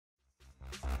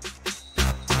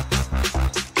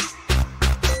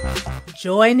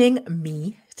Joining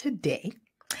me today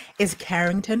is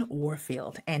Karrington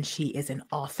Warfield, and she is an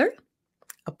author,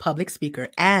 a public speaker,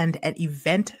 and an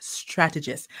event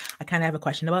strategist. I kind of have a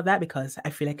question about that because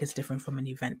I feel like it's different from an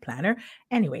event planner.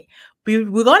 Anyway, we're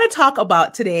going to talk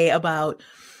about today about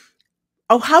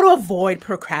how to avoid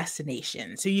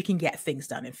procrastination so you can get things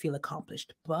done and feel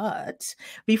accomplished. But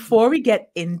before we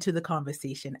get into the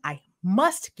conversation, I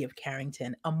must give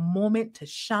Karrington a moment to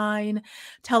shine.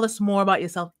 Tell us more about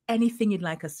yourself, anything you'd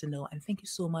like us to know. And thank you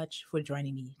so much for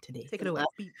joining me today. Take it away.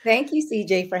 Thank you,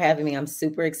 CJ, for having me. I'm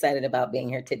super excited about being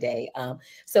here today.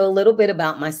 So a little bit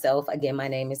about myself. Again, my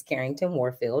name is Karrington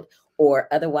Warfield, or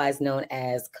otherwise known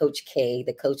as Coach K,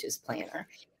 the Coach's Planner.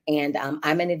 And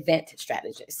I'm an event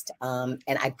strategist, and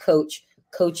I coach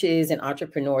coaches and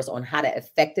entrepreneurs on how to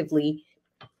effectively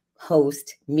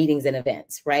host meetings and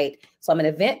events, right? So I'm an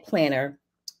event planner,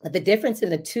 but the difference in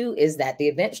the two is that the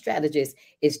event strategist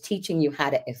is teaching you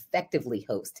how to effectively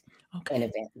host an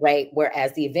event, right?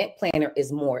 Whereas the event planner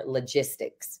is more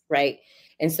logistics, right?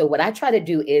 And so what I try to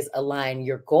do is align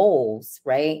your goals,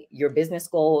 right? Your business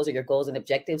goals or your goals and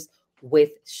objectives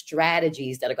with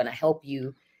strategies that are going to help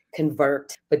you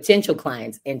convert potential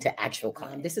clients into actual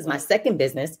clients. This is my second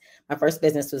business. My first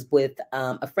business was with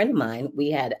a friend of mine. We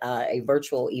had a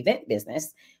virtual event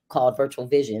business called Virtual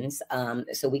Visions.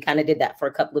 So we kind of did that for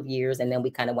a couple of years, and then we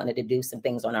kind of wanted to do some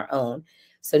things on our own.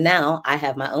 So now I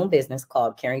have my own business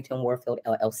called Karrington Warfield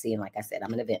LLC. And like I said,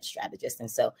 I'm an event strategist.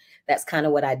 And so that's kind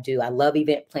of what I do. I love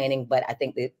event planning, but I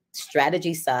think the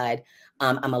strategy side,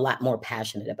 I'm a lot more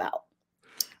passionate about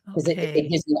because it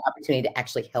gives me the opportunity to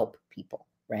actually help people.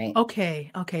 Right.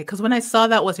 Okay. Because when I saw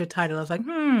that was your title, I was like,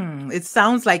 it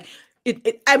sounds like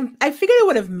I figured it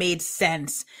would have made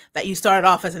sense that you started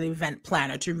off as an event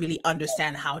planner to really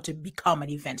understand how to become an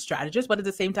event strategist. But at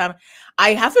the same time,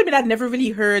 I have to admit, I've never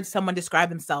really heard someone describe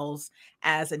themselves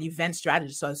as an event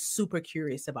strategist. So I was super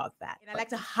curious about that. And I'd like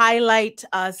to highlight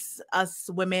us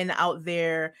women out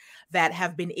there that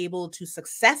have been able to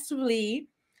successfully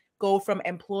go from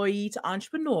employee to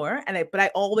entrepreneur. But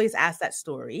I always ask that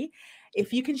story.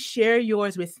 If you can share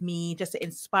yours with me just to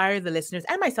inspire the listeners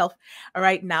and myself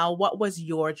right now, what was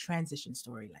your transition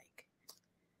story like?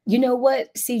 You know what,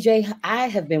 CJ, I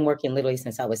have been working literally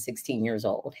since I was 16 years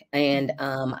old. And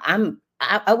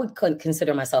I would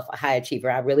consider myself a high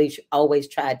achiever. I really always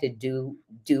tried to do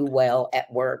well at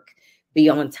work, be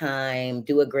on time,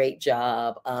 do a great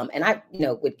job. And I,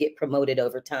 would get promoted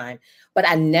over time, but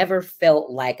I never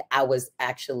felt like I was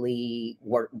actually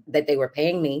that they were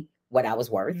paying me what I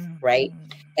was worth, right?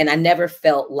 And I never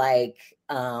felt like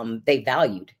they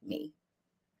valued me,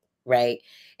 right?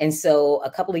 And so a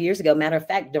couple of years ago, matter of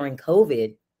fact, during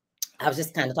COVID, I was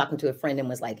just kind of talking to a friend and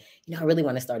was like, I really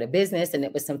want to start a business. And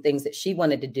it was some things that she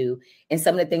wanted to do. And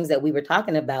some of the things that we were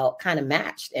talking about kind of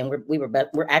matched. And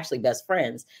we're actually best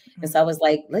friends. And so I was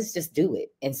like, let's just do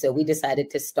it. And so we decided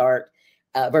to start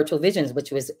Virtual Visions,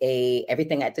 which was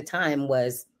everything at the time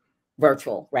was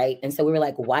virtual, right? And so we were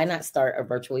like, why not start a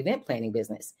virtual event planning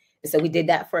business? And so we did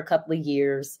that for a couple of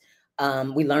years.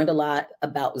 We learned a lot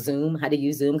about Zoom, how to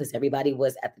use Zoom, because everybody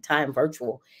was at the time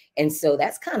virtual. And so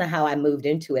that's kind of how I moved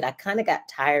into it. I kind of got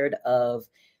tired of,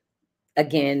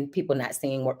 again, people not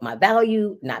seeing my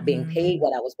value, not being paid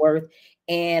what I was worth.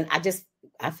 And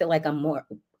I feel like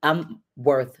I'm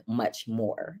worth much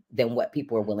more than what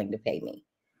people are willing to pay me.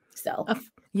 So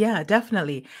yeah,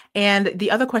 definitely. And the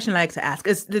other question I like to ask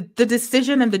is the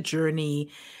decision and the journey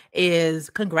is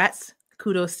congrats.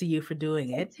 Kudos to you for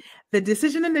doing it. The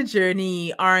decision and the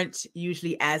journey aren't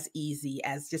usually as easy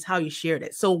as just how you shared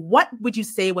it. So what would you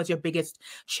say was your biggest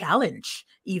challenge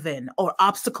even or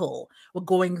obstacle with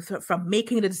going from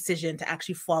making the decision to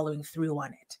actually following through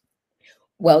on it?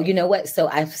 Well, you know what? So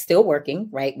I'm still working,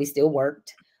 right? We still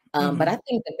worked. But I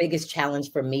think the biggest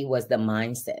challenge for me was the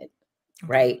mindset.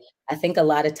 Right. I think a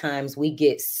lot of times we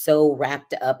get so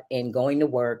wrapped up in going to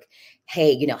work.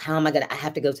 Hey, how am I I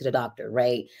have to go to the doctor,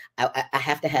 right? I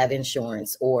have to have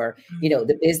insurance or,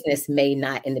 the business may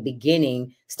not in the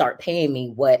beginning start paying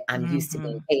me what I'm used to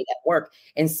being paid at work.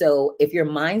 And so if your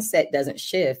mindset doesn't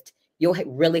shift, you'll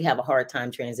really have a hard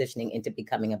time transitioning into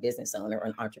becoming a business owner or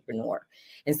an entrepreneur.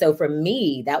 And so for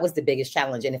me, that was the biggest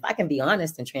challenge. And if I can be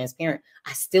honest and transparent,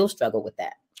 I still struggle with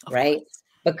that, right?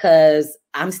 Because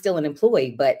I'm still an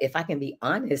employee. But if I can be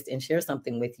honest and share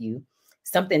something with you,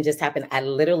 something just happened. I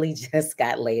literally just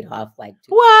got laid off. Like,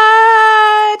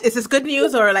 what? Is this good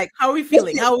news or like, how are we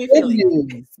feeling? How are we feeling?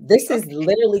 News. This is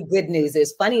literally good news.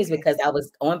 It's funny is because I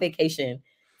was on vacation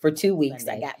for 2 weeks.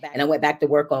 I got back and I went back to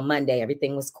work on Monday.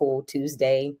 Everything was cool.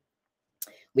 Tuesday,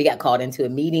 we got called into a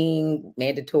meeting,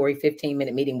 mandatory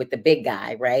 15-minute meeting with the big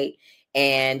guy, right?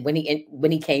 And when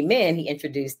he came in, he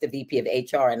introduced the VP of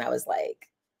HR, and I was like,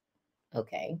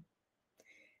 okay.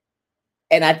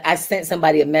 And I sent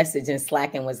somebody a message in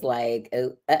Slack and was like,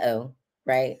 oh, uh-oh,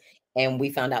 right? And we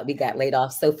found out we got laid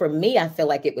off. So for me, I feel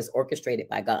like it was orchestrated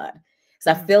by God.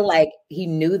 So I feel like he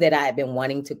knew that I had been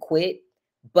wanting to quit,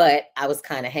 but I was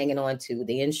kind of hanging on to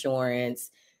the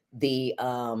insurance, the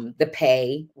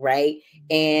pay, right?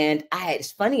 And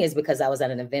it's funny is because I was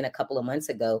at an event a couple of months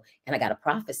ago and I got a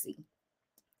prophecy.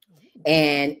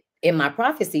 And in my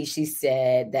prophecy, she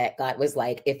said that God was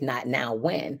like, if not now,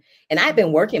 when? And I've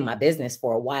been working my business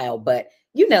for a while, but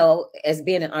you know, as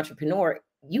being an entrepreneur,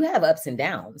 you have ups and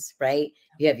downs, right?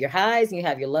 You have your highs and you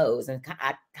have your lows. And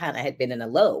I kind of had been in a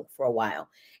low for a while.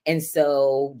 And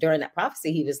so during that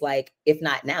prophecy, he was like, if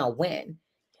not now, when?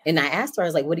 And I asked her, I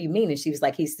was like, what do you mean? And she was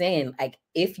like, he's saying, like,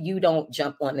 if you don't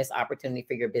jump on this opportunity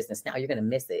for your business now, you're going to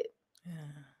miss it.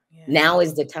 Now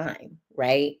is the time,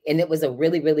 right? And it was a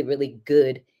really, really, really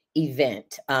good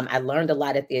event. I learned a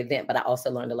lot at the event, but I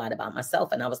also learned a lot about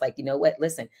myself. And I was like, you know what?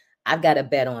 Listen, I've got to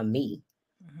bet on me.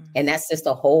 And that's just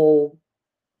the whole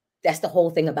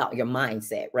thing about your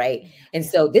mindset, right? And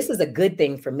so this is a good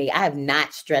thing for me. I have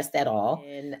not stressed at all.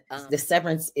 And the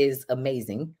severance is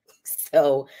amazing.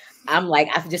 So I'm like,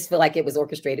 I just feel like it was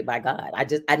orchestrated by God.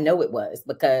 I know it was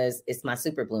because it's my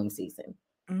super bloom season.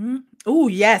 Oh,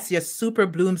 yes, your super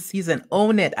bloom season.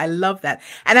 Own it. I love that.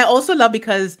 And I also love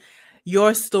because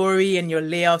your story and your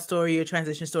layoff story, your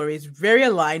transition story is very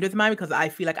aligned with mine because I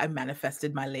feel like I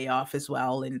manifested my layoff as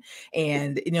well.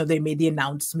 And you know, they made the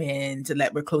announcement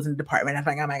that we're closing the department. I'm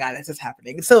like, oh my God, this is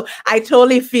happening. So I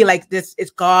totally feel like this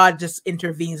is God just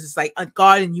intervenes. It's like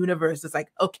God and universe. It's like,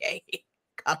 okay,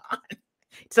 come on.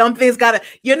 Something's gotta,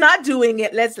 you're not doing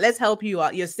it. Let's help you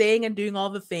out. You're saying and doing all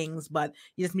the things, but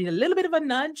you just need a little bit of a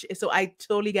nudge. So I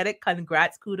totally get it.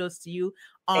 Congrats, kudos to you.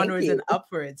 Onwards and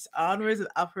upwards. Onwards and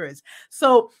upwards.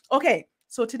 So, okay.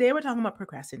 So today we're talking about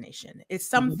procrastination. It's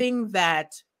something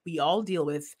that we all deal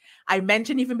with. I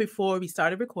mentioned even before we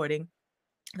started recording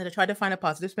that I tried to find a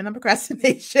positive spin on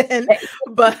procrastination,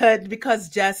 but because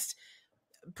just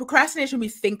procrastination we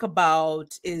think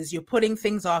about is you're putting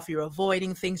things off, you're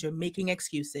avoiding things, you're making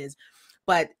excuses.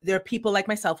 But there are people like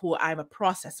myself who I'm a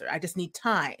processor. I just need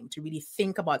time to really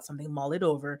think about something, mull it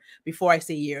over before I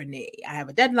say yea or nay. I have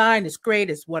a deadline, it's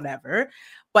great, it's whatever.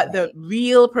 But the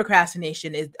real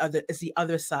procrastination is the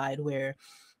other side where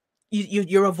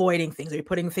you're avoiding things, or you're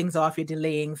putting things off, you're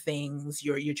delaying things,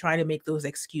 you're trying to make those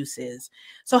excuses.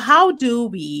 So how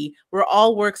do we're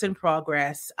all works in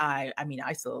progress. I mean,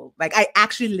 I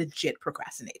actually legit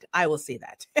procrastinate. I will say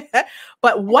that.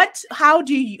 But what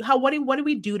do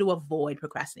we do to avoid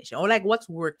procrastination? Or like what's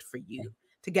worked for you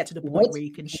to get to the point where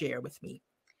you can share with me?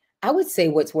 I would say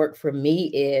what's worked for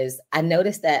me is I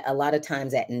noticed that a lot of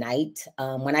times at night,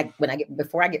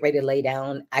 before I get ready to lay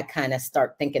down, I kind of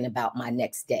start thinking about my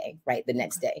next day, right? The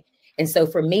next day. And so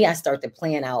for me, I start to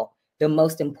plan out the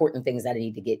most important things that I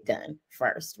need to get done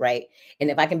first, right?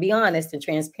 And if I can be honest and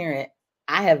transparent,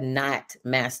 I have not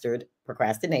mastered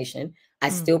procrastination. I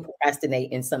still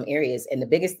procrastinate in some areas. And the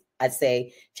biggest, I'd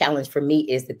say, challenge for me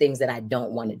is the things that I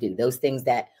don't want to do. Those things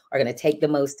that are going to take the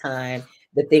most time,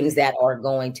 the things that are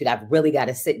going to, that I've really got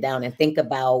to sit down and think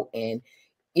about and,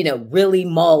 you know, really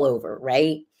mull over,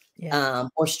 right?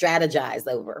 Or strategize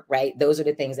over, right? Those are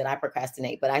the things that I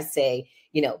procrastinate. But I say,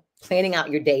 you know, planning out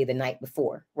your day the night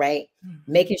before, right?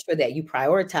 Making sure that you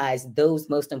prioritize those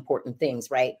most important things,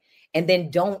 right? And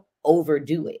then don't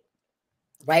overdo it,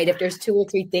 right? If there's 2 or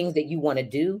 3 things that you want to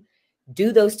do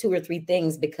those 2 or 3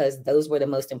 things because those were the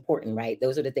most important, right?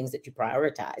 Those are the things that you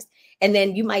prioritized. And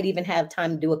then you might even have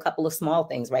time to do a couple of small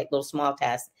things, right? Little small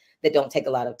tasks that don't take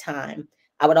a lot of time.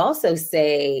 I would also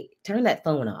say, turn that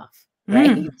phone off,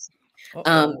 right?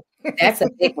 That's a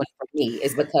big one for me,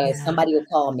 is because somebody will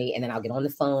call me and then I'll get on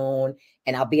the phone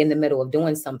and I'll be in the middle of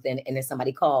doing something and then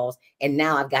somebody calls and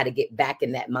now I've got to get back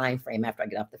in that mind frame after I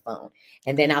get off the phone.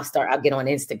 And then I'll get on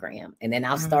Instagram and then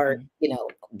I'll start, you know,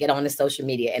 get on the social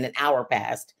media, and an hour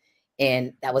passed.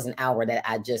 And that was an hour that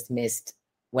I just missed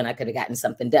when I could have gotten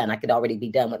something done. I could already be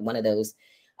done with one of those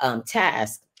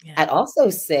tasks. I'd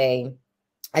also say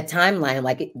a timeline,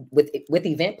 like with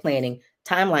event planning,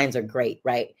 timelines are great,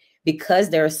 right? Because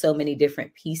there are so many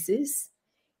different pieces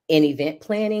in event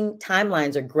planning,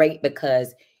 timelines are great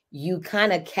because you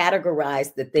kind of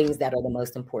categorize the things that are the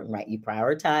most important, right? You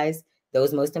prioritize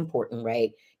those most important,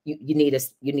 right? You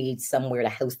need somewhere to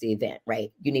host the event,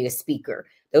 right? You need a speaker.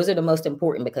 Those are the most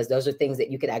important because those are things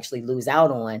that you could actually lose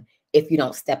out on if you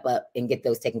don't step up and get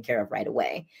those taken care of right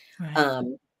away.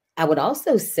 I would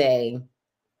also say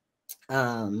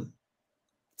Um,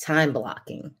 time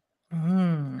blocking.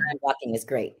 Mm. Time blocking is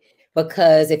great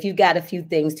because if you've got a few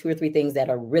things, 2 or 3 things that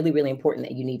are really, really important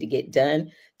that you need to get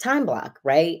done, time block,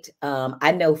 right?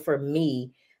 I know for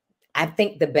me, I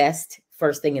think the best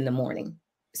first thing in the morning.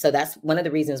 So that's one of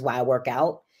the reasons why I work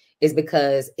out is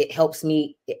because it helps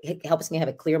me have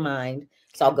a clear mind.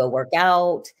 So I'll go work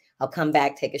out, I'll come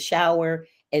back, take a shower,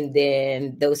 and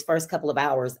then those first couple of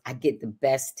hours, I get the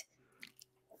best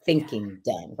Yeah. thinking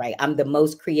done, right? I'm the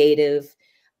most creative.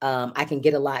 I can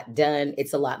get a lot done.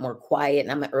 It's a lot more quiet,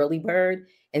 and I'm an early bird.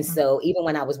 And Mm. so even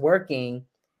when I was working,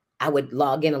 I would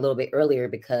log in a little bit earlier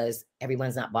because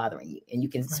everyone's not bothering you, and you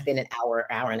can Right. spend an hour,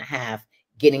 hour and a half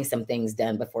getting some things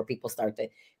done before people start to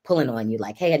pulling on you,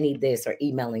 like, "Hey, I need this," or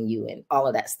emailing you, and all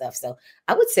of that stuff. So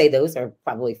I would say those are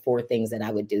probably 4 things that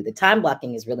I would do. The time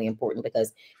blocking is really important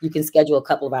because you can schedule a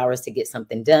couple of hours to get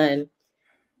something done,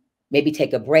 maybe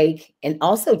take a break. And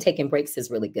also taking breaks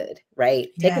is really good, right?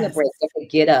 Taking a Yes. break, you have to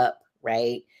get up,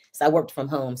 right? So I worked from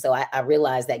home. So I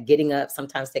realized that getting up,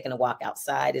 sometimes taking a walk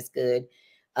outside is good,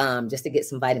 just to get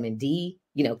some vitamin D,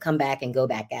 come back and go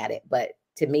back at it. But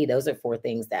to me, those are 4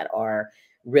 things that are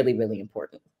really, really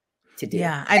important to do.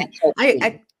 Yeah. That And helps I, me.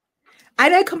 I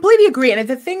I completely agree. And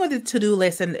the thing with the to-do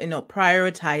list and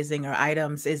prioritizing our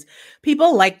items is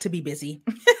people like to be busy.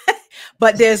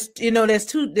 But there's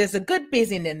a good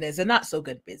busy and then there's a not so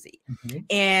good busy. Mhm.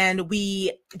 And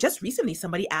we just recently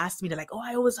somebody asked me, they're like, "Oh,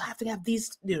 I always have to have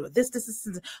these, this,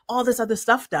 all this other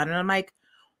stuff done." And I'm like,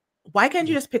 why can't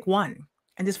you Yeah. just pick one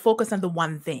and just focus on the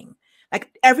one thing?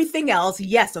 Like everything else,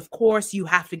 yes, of course, you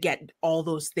have to get all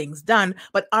those things done,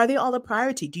 but are they all a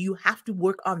priority? Do you have to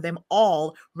work on them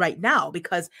all right now?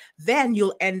 Because then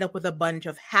you'll end up with a bunch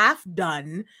of half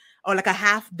done or like a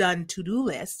half done to do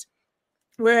list.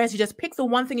 Whereas you just pick the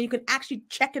one thing and you can actually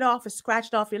check it off or scratch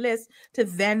it off your list to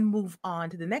then move on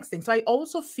to the next thing. So I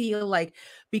also feel like,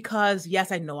 because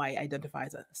yes, I know I identify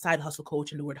as a side hustle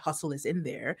coach and the word hustle is in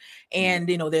there. Right. And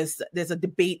there's a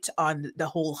debate on the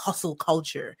whole hustle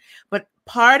culture. But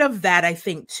part of that, I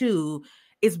think too,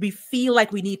 is we feel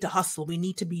like we need to hustle. We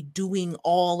need to be doing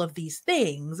all of these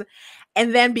things.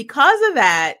 And then because of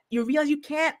that, you realize you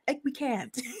can't, like we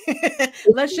can't.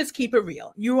 Let's just keep it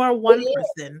real. You are It one is.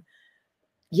 person.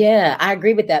 Yeah, I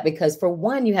agree with that because for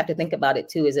one, you have to think about it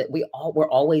too, is that we're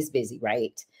always busy,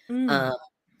 right? Mm. Um,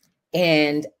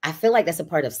 And I feel like that's a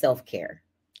part of self-care,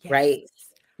 Yes. right?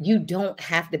 You don't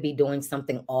have to be doing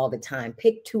something all the time.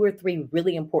 Pick 2 or 3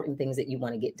 really important things that you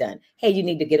want to get done. Hey, you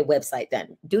need to get a website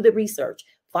done. Do the research.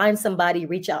 Find somebody,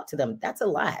 reach out to them. That's a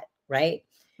lot, right?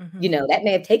 Mhm. That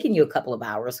may have taken you a couple of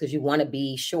hours because you want to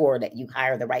be sure that you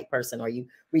hire the right person or you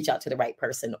reach out to the right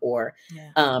person. Or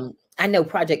Yeah. I know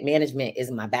project management is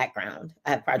my background.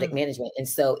 I have project Mm. management. And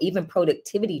so even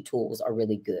productivity tools are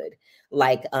really good,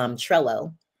 like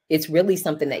Trello. It's really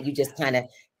something that you just kind of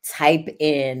type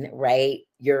in, right?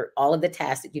 Your all of the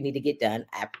tasks that you need to get done.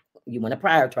 You want to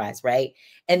prioritize, right?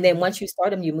 And then Mhm. once you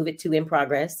start them, you move it to in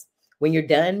progress. When you're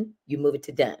done, you move it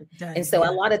to done. And Done. so a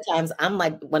Yeah. lot of times I'm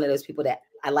like one of those people that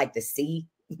I like to see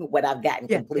what I've gotten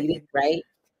Yeah. Yeah. completed, Yeah. right?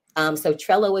 So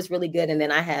Trello is really good. And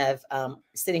then I have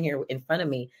sitting here in front of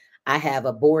me, I have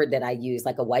a board that I use,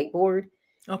 like a whiteboard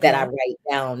that I Okay. write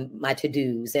down my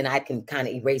to-dos and I can kind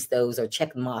of erase those or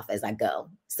check them off as I go.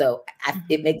 So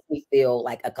it Mhm. makes me feel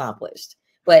like accomplished.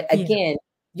 But Yeah. again,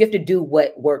 you have to do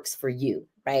what works for you,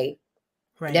 right?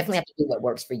 You definitely Right. have to do what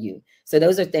works for you. So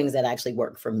those are things that actually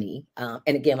work for me. And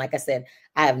again, like I said,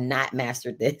 I have not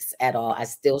mastered this at all. I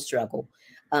still struggle.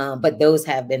 But those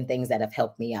have been things that have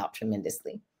helped me out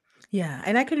tremendously. Yeah,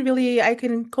 and I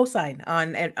can co-sign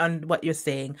on what you're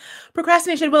saying.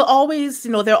 Procrastination will always,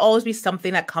 there'll always be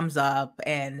something that comes up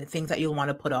and things that you'll want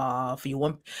to put off.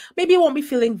 Maybe you won't be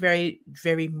feeling very,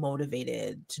 very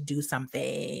motivated to do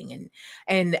something,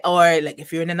 and or like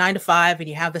if you're in a 9 to 5 and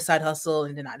you have the side hustle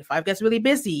and the 9 to 5 gets really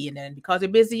busy, and then because you're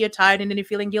busy, you're tired and then you're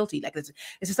feeling guilty. Like it's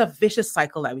just a vicious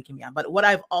cycle that we can be on. But what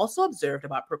I've also observed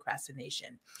about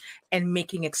procrastination and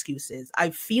making excuses,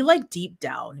 I feel like deep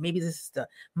down, maybe this is the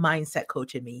mindset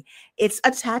coach in me, it's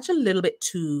attached a little bit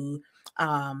to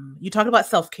you talked about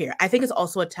self-care. I think it's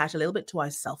also attached a little bit to our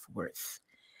self-worth.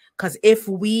 Because if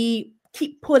we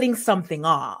keep putting something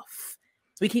off,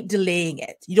 we keep delaying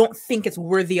it, you don't think it's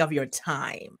worthy of your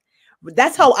time.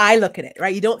 That's how I look at it,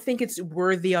 right? You don't think it's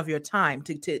worthy of your time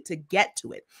to get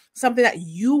to it. Something that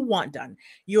you want done.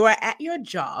 You are at your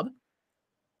job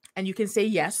and you can say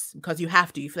yes because you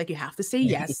have to. You feel like you have to say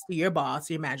yes to your boss,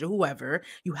 your manager, whoever.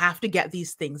 You have to get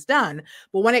these things done.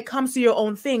 But when it comes to your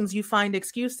own things, you find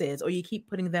excuses or you keep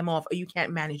putting them off or you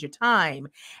can't manage your time.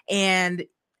 And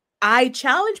I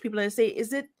challenge people and I say,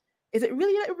 is it is it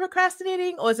really that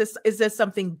procrastinating, or is there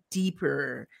something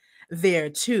deeper there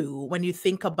too when you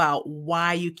think about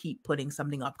why you keep putting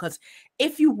something up? Because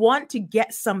if you want to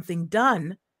get something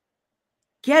done,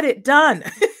 get it done.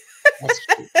 That's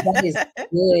true. That is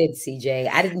good, CJ.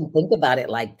 I didn't think about it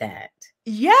like that.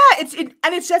 Yeah, and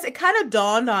it's just, it kind of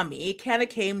dawned on me. It kind of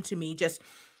came to me just,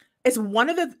 it's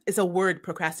a word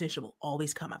procrastination will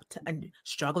always come up to, and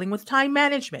struggling with time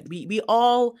management. We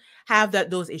all have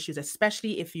those issues,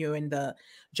 especially if you're in the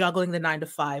juggling the 9 to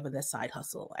 5 and the side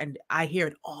hustle. And I hear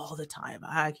it all the time.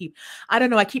 I don't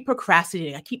know, I keep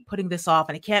procrastinating. I keep putting this off,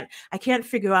 and I can't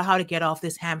figure out how to get off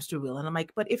this hamster wheel. And I'm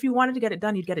like, but if you wanted to get it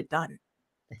done, you'd get it done.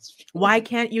 That's true. Why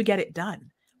can't you get it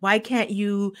done? Why can't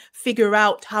you figure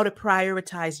out how to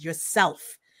prioritize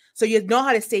yourself so you know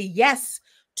how to say yes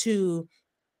to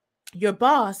your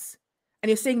boss, and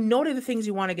you're saying no to the things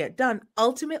you want to get done?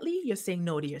 Ultimately, you're saying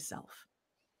no to yourself,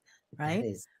 right? That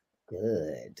is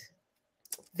good.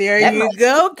 There That you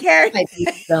go, Carrie. might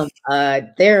be some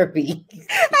therapy.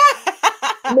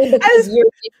 I mean, because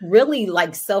it's really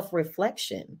like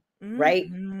self-reflection, right?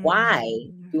 Why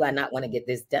do I not want to get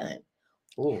this done?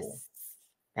 Ooh. Yes.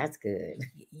 That's good.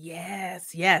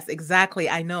 Yes, exactly.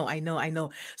 I know.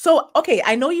 So, okay,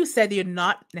 I know you said you're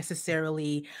not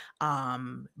necessarily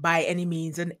by any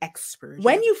means an expert.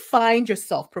 When you find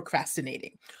yourself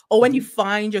procrastinating, or when you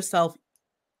find yourself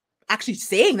actually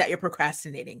saying that you're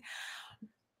procrastinating,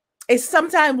 is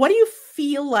sometimes, what do you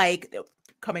feel like,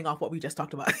 coming off what we just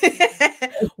talked about,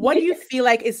 what do you feel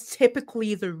like is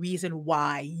typically the reason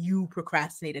why you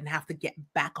procrastinate and have to get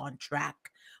back on track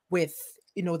with,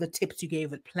 the tips you gave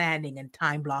with planning and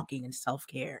time blocking and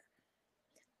self-care?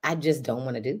 I just don't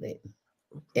want to do it.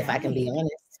 If I can be Right.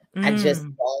 honest, I just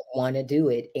don't want to do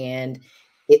it. And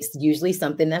it's usually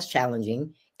something that's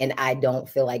challenging, and I don't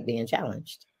feel like being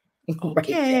challenged.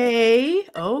 Okay.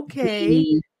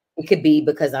 Okay. It could be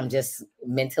because I'm just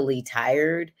mentally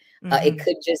tired. It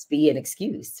could just be an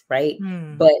excuse, right?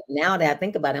 But now that I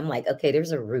think about it, I'm like, okay,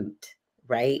 there's a root,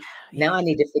 right? Now I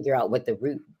need to figure out what the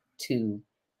root to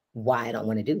why I don't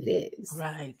want to do it is.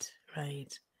 Right.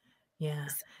 Yeah.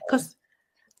 Because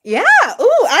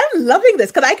ooh, I'm loving this,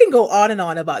 because I can go on and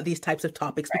on about these types of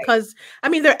topics, because I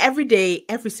mean, they're every day.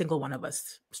 Every single one of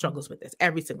us struggles with this.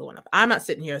 Every single one of us. I'm not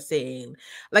sitting here saying,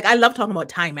 like, I love talking about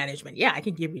time management. Yeah, I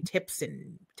can give you tips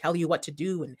and tell you what to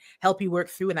do and help you work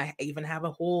through. And I even have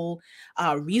a whole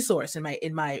resource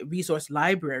in my resource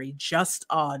library just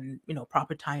on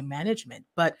proper time management.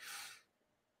 But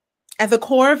at the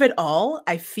core of it all,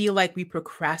 I feel like we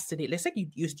procrastinate. It's like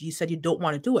you said you don't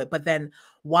want to do it, but then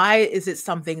why is it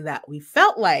something that we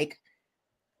felt like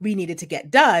we needed to get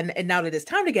done, and now that it's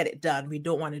time to get it done, we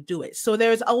don't want to do it? So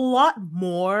there's a lot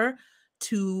more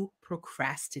to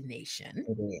procrastination.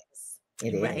 It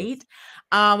is. Right.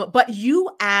 But you,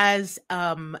 as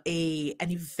an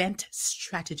event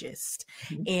strategist,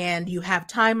 and you have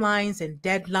timelines and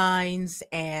deadlines,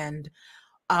 and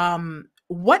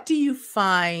what do you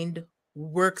find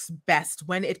works best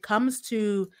when it comes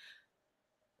to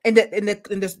in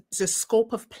the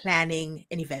scope of planning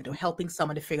an event, or helping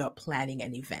someone to figure out planning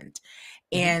an event?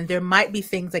 And there might be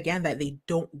things, again, that they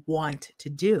don't want to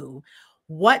do.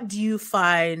 What do you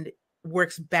find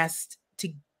works best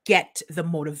to get the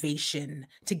motivation,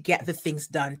 to get the things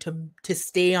done, to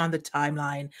stay on the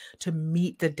timeline, to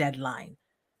meet the deadline?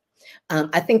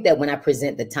 I think that when I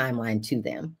present the timeline to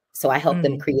them, so I help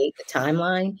them create the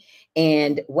timeline.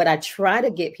 And what I try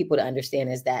to get people to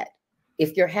understand is that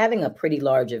if you're having a pretty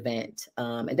large event,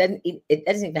 it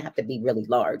doesn't even have to be really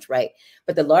large, right?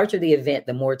 But the larger the event,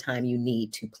 the more time you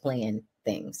need to plan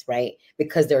things, right?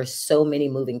 Because there are so many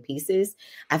moving pieces.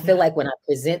 I feel like when I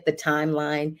present the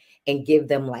timeline and give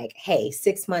them like, hey,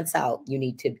 6 months out, you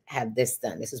need to have this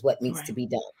done. This is what needs to be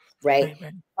done, right?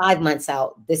 5 months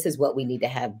out, this is what we need to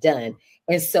have done.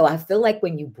 And so I feel like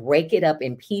when you break it up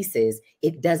in pieces,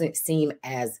 it doesn't seem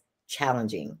as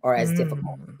challenging or as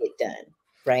difficult to get done,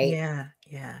 right?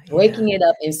 Breaking it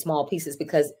up in small pieces,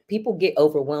 because people get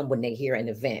overwhelmed when they hear an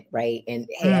event, right? And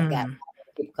hey, I've got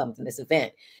people come to this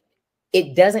event.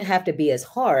 It doesn't have to be as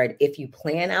hard if you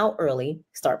plan out early,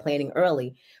 start planning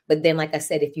early. But then, like I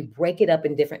said, if you break it up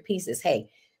in different pieces, hey,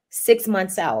 6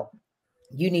 months out,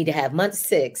 you need to have month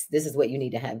 6. This is what you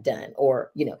need to have done.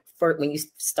 Or, when you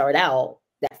start out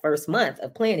that first month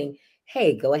of planning,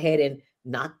 hey, go ahead and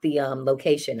knock the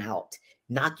location out,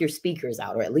 knock your speakers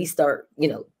out, or at least start,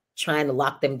 trying to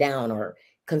lock them down, or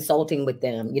consulting with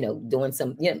them, doing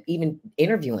some, even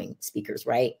interviewing speakers,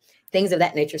 right? things of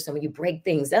that nature. So when you break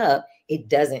things up, it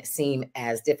doesn't seem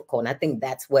as difficult. And I think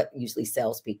that's what usually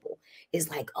sells people is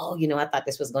like, oh, I thought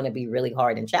this was going to be really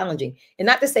hard and challenging. And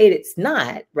not to say it's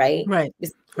not, right? Right.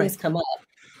 Things come up.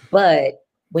 But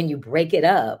when you break it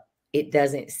up, it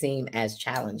doesn't seem as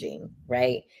challenging,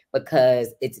 right?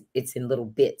 Because it's in little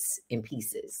bits and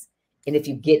pieces. And if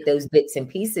you get those bits and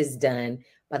pieces done,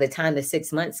 by the time the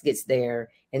 6 months gets there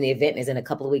and the event is in a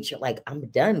couple of weeks, you're like, I'm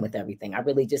done with everything. I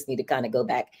really just need to kind of go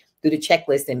back through the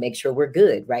checklist and make sure we're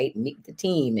good, right? Meet with the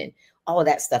team and all of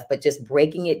that stuff, but just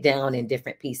breaking it down in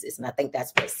different pieces. And I think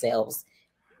that's what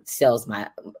sells my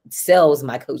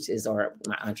coaches or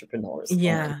my entrepreneurs.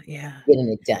 Yeah. Getting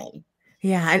it done.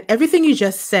 Yeah. And everything you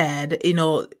just said,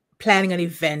 planning an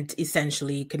event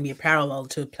essentially can be a parallel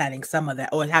to planning some of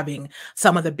that or having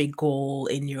some of the big goal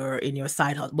in your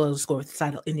side hustle. Well, let's go with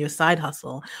in your side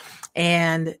hustle.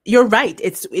 And you're right.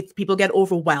 It's people get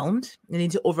overwhelmed. They need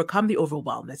to overcome the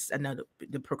overwhelm. That's another,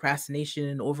 the procrastination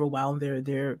and overwhelm.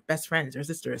 They're best friends or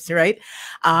sisters, right?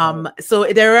 So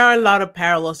there are a lot of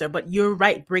parallels there, but you're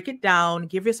right. Break it down,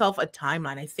 give yourself a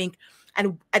timeline. I think,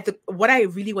 and what I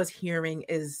really was hearing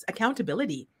is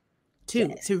accountability.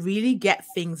 To really get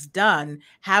things done,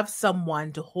 have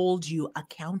someone to hold you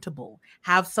accountable,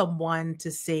 have someone to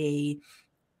say,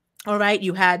 all right,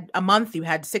 you had a month, you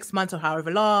had 6 months or however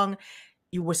long,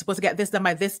 you were supposed to get this done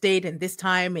by this date and this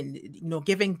time. And,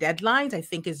 giving deadlines, I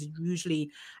think is usually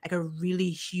like a really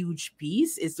huge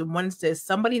piece is the ones there's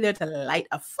somebody there to light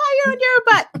a fire in your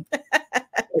butt.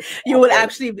 You will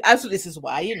absolutely, this is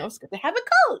why, it's good to have a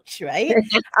coach, right?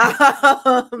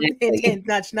 And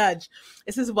nudge.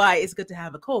 This is why it's good to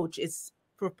have a coach. It's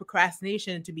for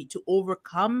procrastination to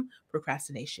overcome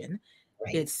procrastination.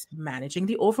 Right. It's managing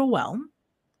the overwhelm,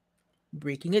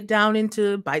 breaking it down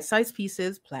into bite-sized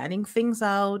pieces, planning things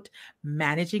out,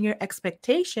 managing your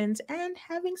expectations, and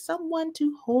having someone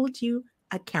to hold you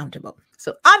accountable.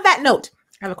 So on that note,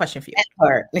 I have a question for you.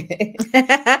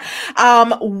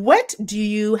 What do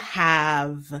you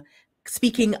have,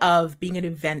 speaking of being an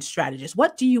event strategist,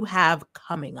 what do you have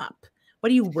coming up?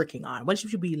 What are you working on? What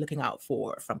should you be looking out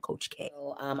for from Coach K?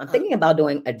 So, I'm thinking about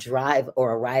doing a drive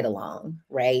or a ride along,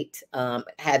 right?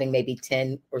 Having maybe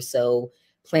 10 or so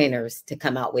planners to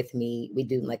come out with me. We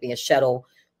do like a shuttle.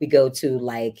 We go to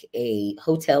like a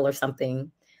hotel or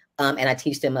something. And I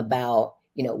teach them about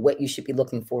what you should be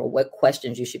looking for, what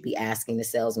questions you should be asking the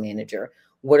sales manager,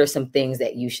 what are some things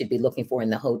that you should be looking for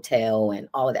in the hotel and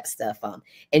all of that stuff.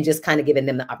 And just kind of giving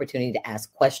them the opportunity to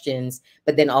ask questions,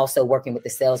 but then also working with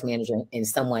the sales manager and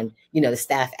someone, the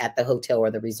staff at the hotel or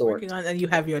the resort. And you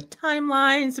have your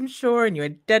timelines, I'm sure, and your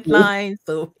deadlines,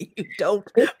 so you don't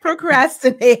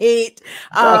procrastinate.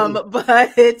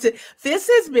 But this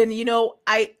has been,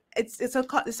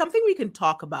 it's something we can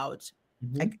talk about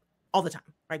like all the time.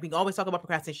 Right? We can always talk about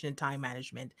procrastination and time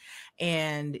management,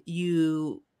 and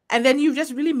then you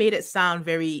just really made it sound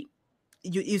very.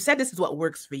 You said this is what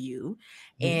works for you,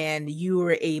 and you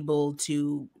were able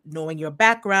to, knowing your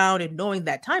background and knowing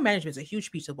that time management is a huge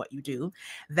piece of what you do.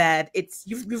 That it's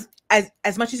you've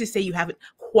as much as you say you haven't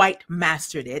quite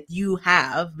mastered it, you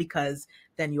have, because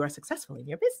then you are successful in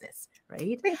your business,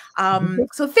 right?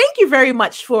 So thank you very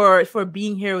much for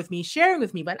being here with me, sharing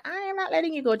with me, but I am not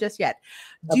letting you go just yet.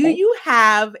 Okay. Do you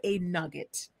have a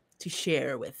nugget to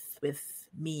share with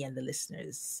me and the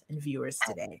listeners and viewers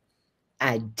today?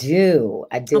 I do.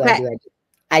 Okay.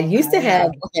 I used to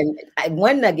have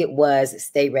one nugget was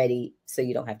stay ready so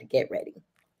you don't have to get ready,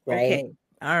 right? Okay.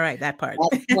 All right, that part.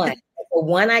 That's one. The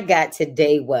one I got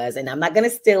today was, and I'm not going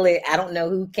to steal it, I don't know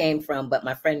who came from, but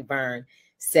my friend Vern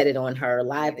said it on her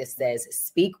live. It says,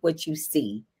 speak what you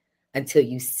see until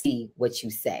you see what you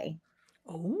say.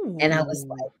 Ooh. And I was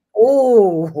like,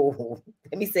 oh,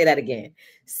 let me say that again.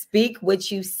 Speak what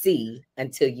you see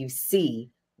until you see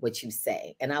what you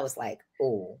say. And I was like,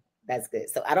 oh, that's good.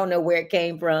 So I don't know where it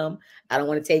came from. I don't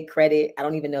want to take credit. I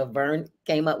don't even know if Vern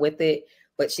came up with it,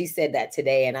 but she said that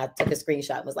today. And I took a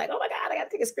screenshot and was like, oh my God, I got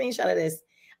to take a screenshot of this,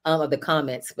 of the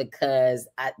comments, because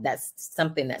that's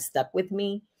something that stuck with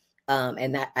me.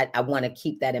 And that I want to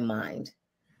keep that in mind.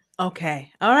 Okay.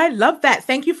 All right. Love that.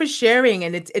 Thank you for sharing.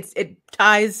 And it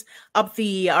ties up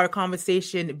our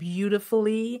conversation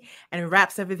beautifully and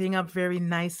wraps everything up very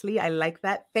nicely. I like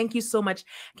that. Thank you so much,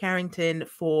 Karrington,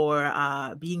 for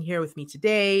being here with me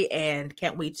today, and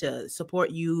can't wait to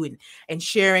support you and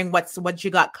sharing what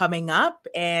you got coming up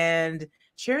and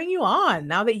cheering you on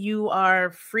now that you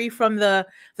are free from the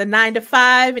 9 to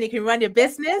 5 and you can run your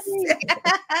business.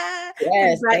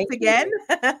 Yes, congrats again.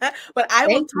 But I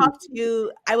will talk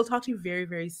to you very,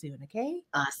 very soon. Okay.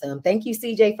 Awesome. Thank you,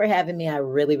 CJ, for having me. I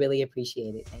really, really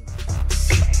appreciate it. Thank you.